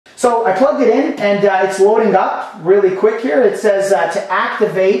So I plugged it in, and it's loading up really quick here. It says to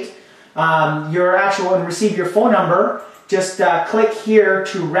activate your actual and receive your phone number, just click here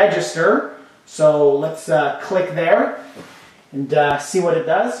to register. So let's click there and see what it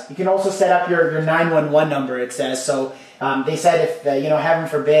does. You can also set up your 911 number, it says. So they said if, heaven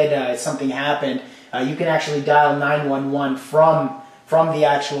forbid something happened, you can actually dial 911 from the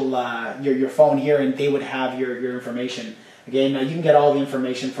actual, your phone here, and they would have your information. Again, you can get all the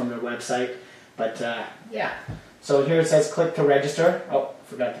information from their website, but yeah. So here it says click to register. Oh,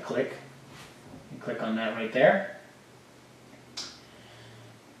 forgot to click. You click on that right there.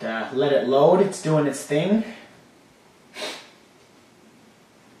 Let it load, it's doing its thing.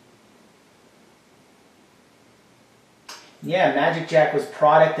 Yeah, Magic Jack was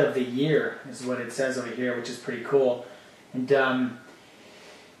product of the year, is what it says over here, which is pretty cool. And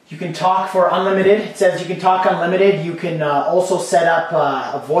you can talk for unlimited. It says you can talk unlimited. You can also set up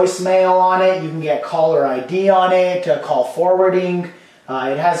a voicemail on it. You can get caller ID on it, call forwarding.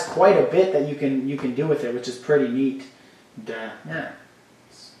 It has quite a bit that you can do with it, which is pretty neat. And, yeah,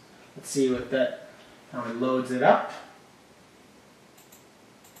 let's see what how it loads it up.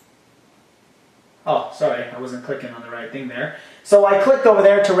 Oh, sorry, I wasn't clicking on the right thing there. So I clicked over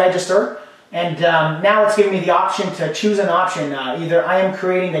there to register. And now it's giving me the option to choose an option. Either I am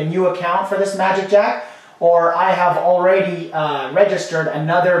creating a new account for this Magic Jack, or I have already registered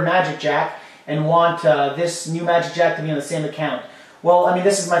another Magic Jack and want this new Magic Jack to be on the same account. Well, I mean,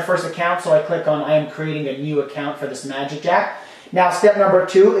 this is my first account, so I click on I am creating a new account for this Magic Jack. Now, step number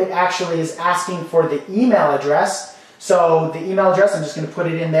 2, it actually is asking for the email address. So the email address, I'm just going to put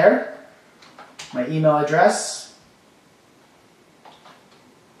it in there. My email address.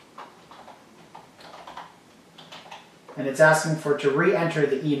 And it's asking to re-enter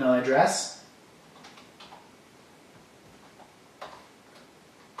the email address.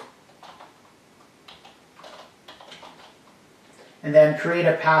 And then create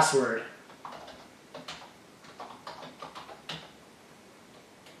a password.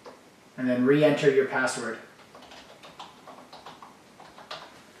 And then re-enter your password.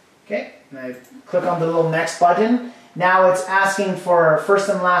 Okay, and I click on the little next button. Now it's asking for first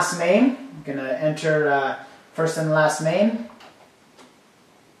and last name. I'm going to enter first and last name.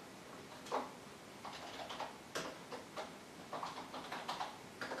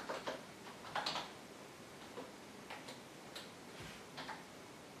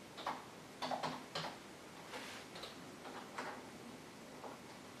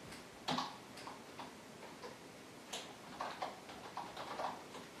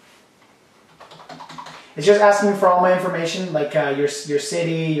 It's just asking for all my information, like your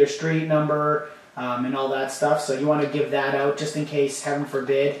city, your street number, and all that stuff. So you want to give that out just in case, heaven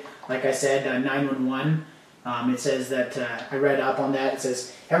forbid, like I said, 911. It says that, I read up on that, it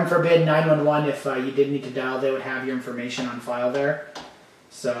says, heaven forbid 911, if you did need to dial, they would have your information on file there.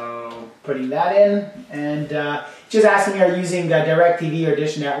 So putting that in, and just asking, are you using DirecTV or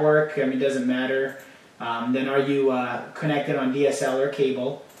Dish Network? I mean, it doesn't matter. Then are you connected on DSL or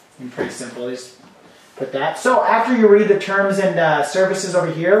cable? And pretty simple, just put that. So after you read the terms and services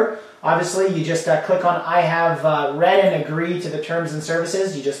over here, obviously you just click on I have read and agree to the terms and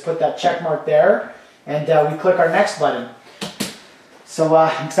services. You just put that check mark there, and we click our next button. So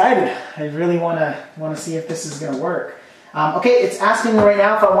I'm excited. I really want to see if this is going to work. Okay, it's asking me right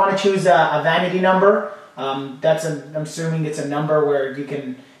now if I want to choose a vanity number. I'm assuming it's a number where you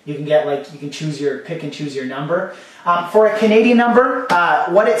can get, like, you can pick and choose your number. For a Canadian number,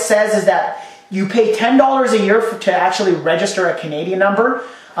 what it says is that you pay $10 a year to actually register a Canadian number.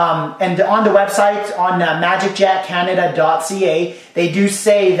 And on the website, on magicjackcanada.ca, they do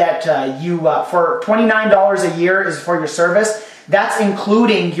say that for $29 a year is for your service. That's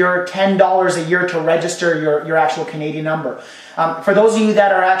including your $10 a year to register your actual Canadian number. For those of you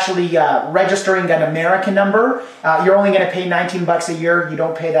that are actually registering an American number, you're only going to pay $19 a year. You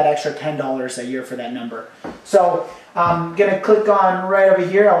don't pay that extra $10 a year for that number. So I'm going to click on right over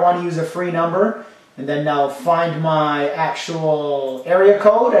here. I want to use a free number. And then I'll find my actual area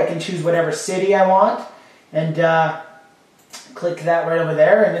code. I can choose whatever city I want. And click that right over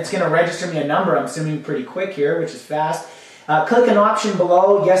there. And it's going to register me a number, I'm assuming pretty quick here, which is fast. Click an option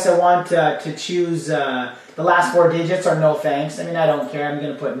below. Yes, I want to choose the last 4 digits, or no thanks. I mean, I don't care. I'm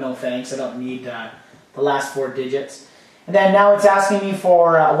going to put no thanks. I don't need the last 4 digits. And then now it's asking me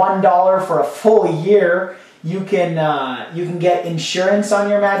for $1 for a full year. You can get insurance on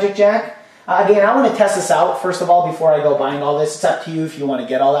your Magic Jack. Again, I want to test this out first of all before I go buying all this. It's up to you if you want to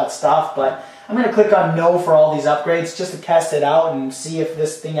get all that stuff, but I'm going to click on no for all these upgrades just to test it out and see if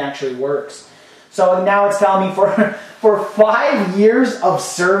this thing actually works. So now it's telling me for 5 years of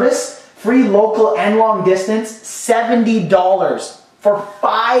service, free local and long distance, $70 for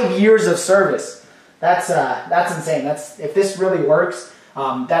 5 years of service. That's insane. If this really works,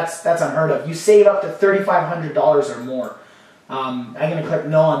 that's unheard of. You save up to $3,500 or more. I'm going to click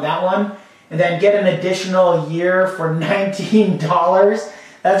no on that one. And then get an additional year for $19.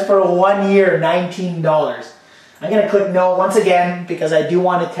 That's for 1 year, $19. I'm going to click no once again because I do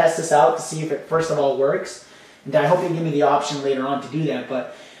want to test this out to see if it first of all works. And I hope you give me the option later on to do that.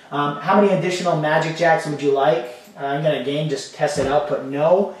 But how many additional Magic Jacks would you like? I'm going to again just test it out, put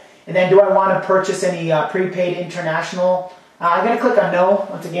no. And then do I want to purchase any prepaid international? I'm going to click on no.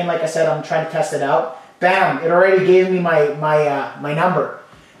 Once again, like I said, I'm trying to test it out. Bam! It already gave me my number.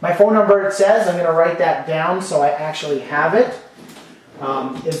 My phone number, it says. I'm going to write that down so I actually have it.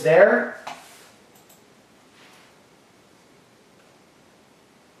 Is there.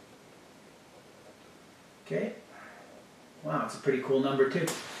 Okay. Wow, it's a pretty cool number too.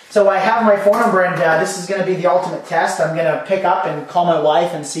 So I have my phone number, and this is going to be the ultimate test. I'm going to pick up and call my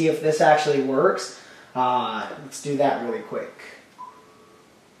wife and see if this actually works. Let's do that really quick.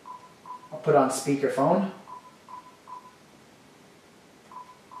 I'll put on speakerphone.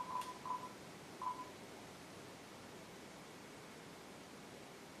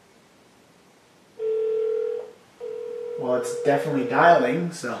 Well, it's definitely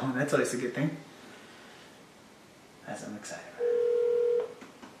dialing, so that's always a good thing. As I'm excited.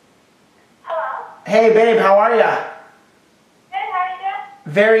 Hello? Hey, babe, how are ya? Good, how are you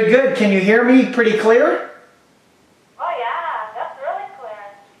doing? Very good. Can you hear me pretty clear? Oh yeah, that's really clear.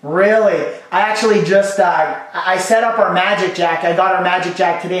 Really? I actually just, I set up our Magic Jack. I got our Magic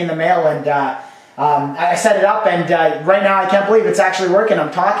Jack today in the mail, and I set it up, and right now I can't believe it's actually working.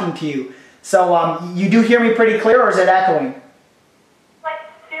 I'm talking to you. So you do hear me pretty clear, or is it echoing? Like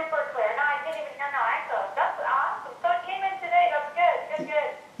super clear. No, I didn't even hear no echo. That's awesome. So it came in today. That's good.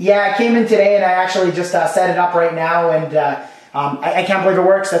 Good. Yeah, it came in today, and I actually just set it up right now, and I can't believe it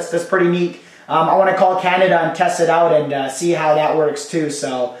works. That's pretty neat. I want to call Canada and test it out and see how that works too.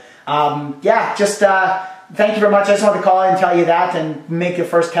 So yeah, just thank you very much. I just wanted to call and tell you that and make the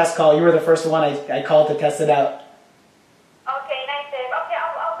first test call. You were the first one I called to test it out. Okay, nice, Dave. Okay,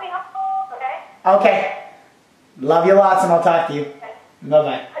 I'll be home. Okay? Okay. Love you lots, and I'll talk to you. Okay.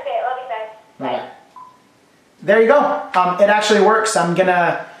 Bye-bye. Okay, love you guys. Bye-bye. There you go. It actually works. I'm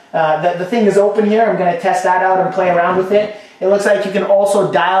gonna, the thing is open here. I'm gonna test that out and play around with it. It looks like you can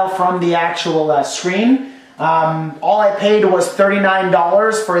also dial from the actual screen. All I paid was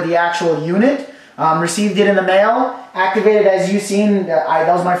 $39 for the actual unit. Received it in the mail. Activated, as you've seen. That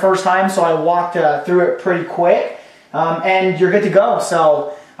was my first time, so I walked through it pretty quick. And you're good to go.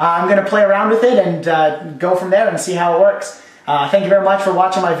 So I'm gonna play around with it and go from there and see how it works. Thank you very much for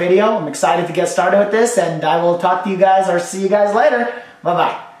watching my video. I'm excited to get started with this, and I will talk to you guys or see you guys later.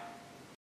 Bye-bye.